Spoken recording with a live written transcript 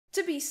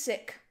To be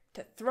sick,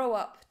 to throw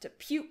up, to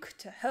puke,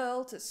 to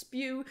hurl, to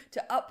spew,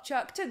 to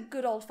upchuck, to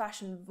good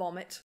old-fashioned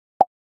vomit.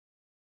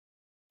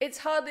 It's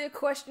hardly a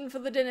question for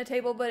the dinner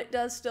table, but it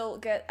does still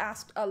get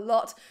asked a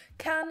lot.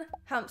 Can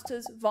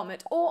hamsters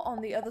vomit? Or,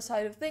 on the other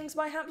side of things,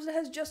 my hamster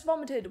has just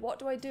vomited, what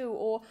do I do?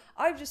 Or,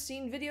 I've just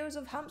seen videos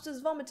of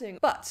hamsters vomiting.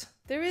 But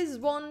there is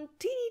one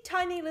teeny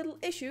tiny little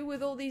issue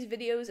with all these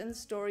videos and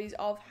stories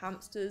of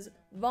hamsters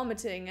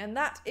vomiting, and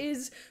that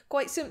is,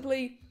 quite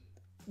simply,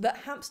 that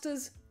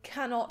hamsters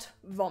cannot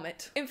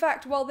vomit. In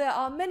fact, while there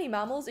are many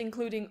mammals,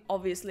 including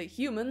obviously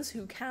humans,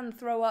 who can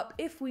throw up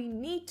if we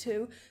need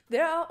to,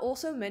 there are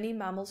also many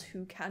mammals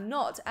who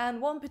cannot, and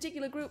one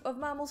particular group of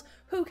mammals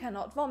who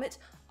cannot vomit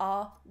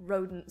are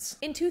rodents.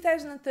 In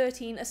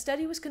 2013, a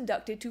study was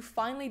conducted to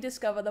finally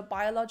discover the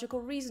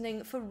biological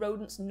reasoning for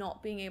rodents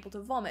not being able to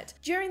vomit.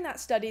 During that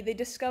study, they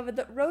discovered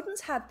that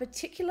rodents had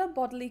particular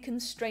bodily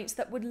constraints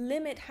that would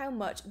limit how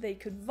much they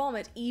could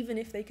vomit, even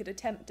if they could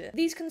attempt it.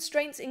 These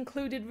constraints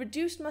included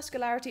reduced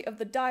muscularity of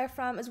the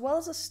diaphragm, as well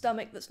as a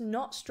stomach that's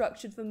not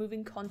structured for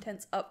moving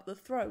contents up the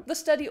throat. The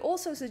study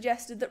also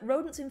suggested that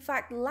rodents in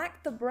fact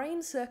lack the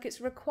brain circuits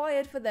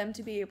required for them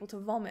to be able to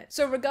vomit.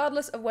 So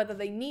regardless of whether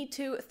they need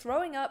to,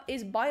 throwing up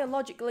is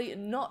biologically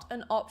not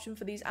an option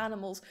for these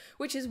animals,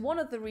 which is one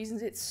of the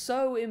reasons it's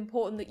so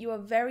important that you are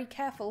very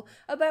careful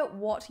about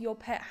what your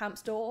pet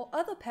hamster or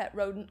other pet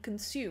rodent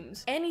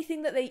consumes.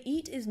 Anything that they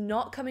eat is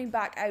not coming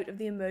back out of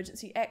the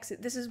emergency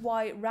exit. This is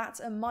why rats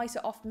and mice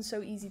are often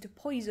so easy to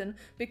poison,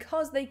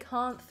 because they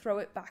can't throw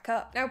it back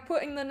up. Now,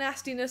 putting the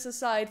nastiness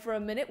aside for a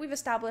minute, we've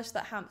established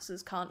that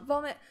hamsters can't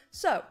vomit,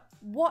 so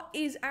what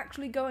is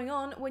actually going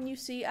on when you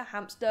see a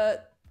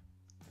hamster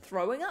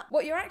throwing up?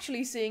 What you're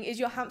actually seeing is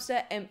your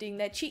hamster emptying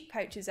their cheek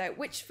pouches out,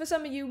 which for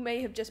some of you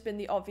may have just been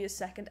the obvious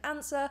second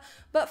answer,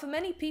 but for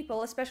many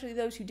people, especially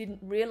those who didn't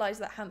realize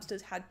that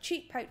hamsters had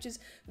cheek pouches,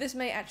 this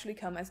may actually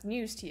come as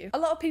news to you. A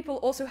lot of people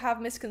also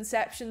have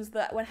misconceptions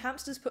that when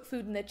hamsters put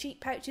food in their cheek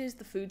pouches,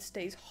 the food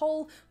stays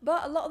whole,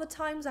 but a lot of the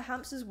times the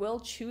hamsters will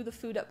chew the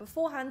food up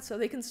beforehand so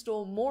they can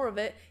store more of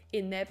it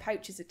in their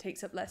pouches. It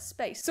takes up less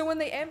space. So when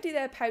they empty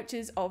their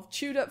pouches of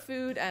chewed up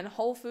food and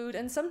whole food,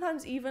 and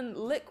sometimes even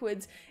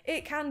liquids,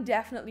 it can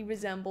definitely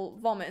resemble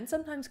vomit, and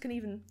sometimes can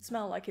even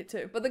smell like it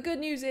too. But the good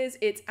news is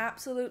it's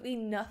absolutely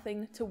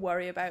nothing to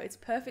worry about. It's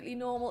perfectly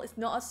normal. It's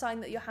not a sign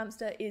that your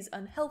hamster is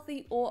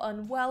unhealthy or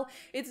unwell.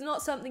 It's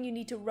not something you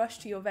need to rush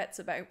to your vets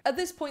about. At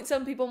this point,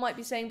 some people might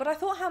be saying, but I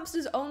thought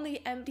hamsters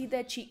only emptied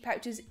their cheek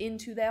pouches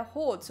into their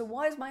hoard, so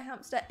why is my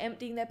hamster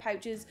emptying their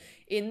pouches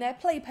in their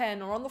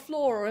playpen or on the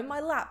floor or in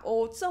my lap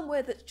or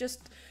somewhere that's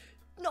just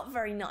not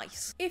very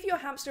nice? If your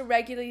hamster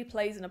regularly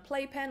plays in a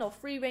playpen or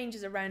free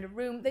ranges around a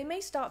room, they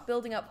may start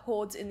building up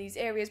hoards in these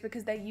areas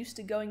because they're used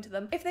to going to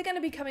them. If they're going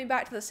to be coming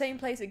back to the same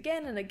place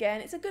again and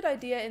again, it's a good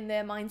idea in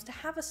their minds to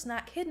have a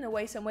snack hidden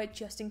away somewhere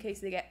just in case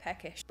they get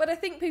peckish. But I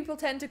think people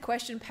tend to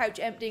question pouch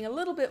emptying a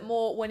little bit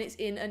more when it's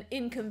in an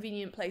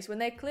inconvenient place. When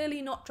they're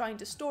clearly not trying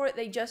to store it,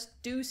 they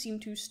just do seem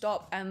to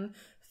stop and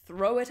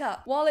throw it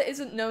up. While it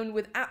isn't known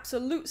with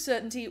absolute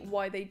certainty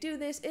why they do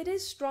this, it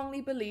is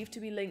strongly believed to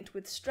be linked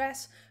with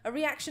stress, a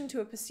reaction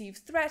to a perceived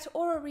threat,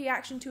 or a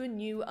reaction to a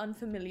new,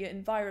 unfamiliar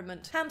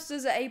environment.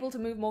 Hamsters are able to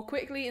move more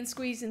quickly and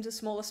squeeze into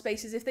smaller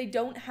spaces if they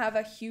don't have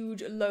a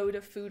huge load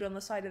of food on the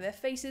side of their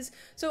faces,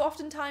 so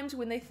oftentimes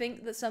when they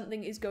think that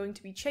something is going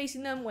to be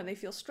chasing them, when they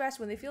feel stressed,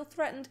 when they feel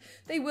threatened,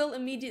 they will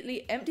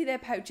immediately empty their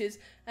pouches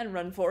and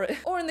run for it.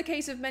 Or in the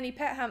case of many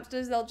pet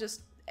hamsters, they'll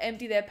just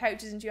empty their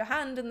pouches into your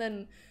hand and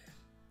then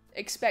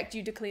expect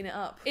you to clean it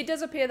up. It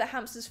does appear that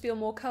hamsters feel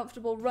more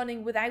comfortable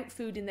running without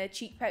food in their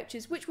cheek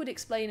pouches, which would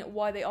explain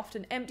why they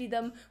often empty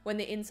them when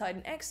they're inside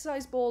an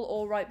exercise ball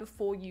or right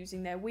before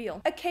using their wheel.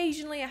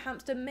 Occasionally a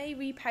hamster may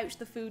repouch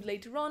the food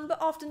later on,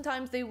 but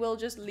oftentimes they will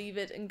just leave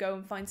it and go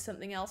and find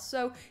something else.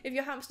 So if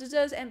your hamster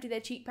does empty their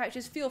cheek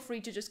pouches, feel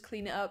free to just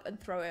clean it up and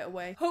throw it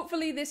away.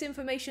 Hopefully this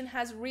information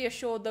has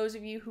reassured those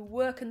of you who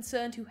were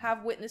concerned, who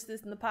have witnessed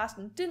this in the past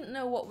and didn't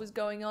know what was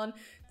going on.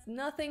 It's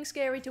nothing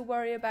scary to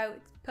worry about.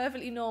 It's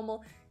perfectly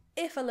normal,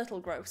 if a little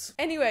gross.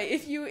 Anyway,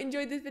 if you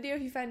enjoyed this video,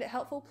 if you found it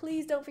helpful,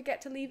 please don't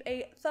forget to leave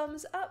a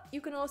thumbs up.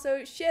 You can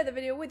also share the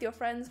video with your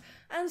friends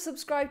and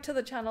subscribe to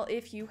the channel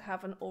if you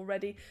haven't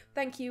already.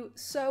 Thank you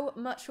so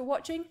much for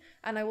watching,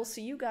 and I will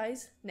see you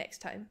guys next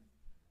time.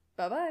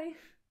 Bye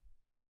bye!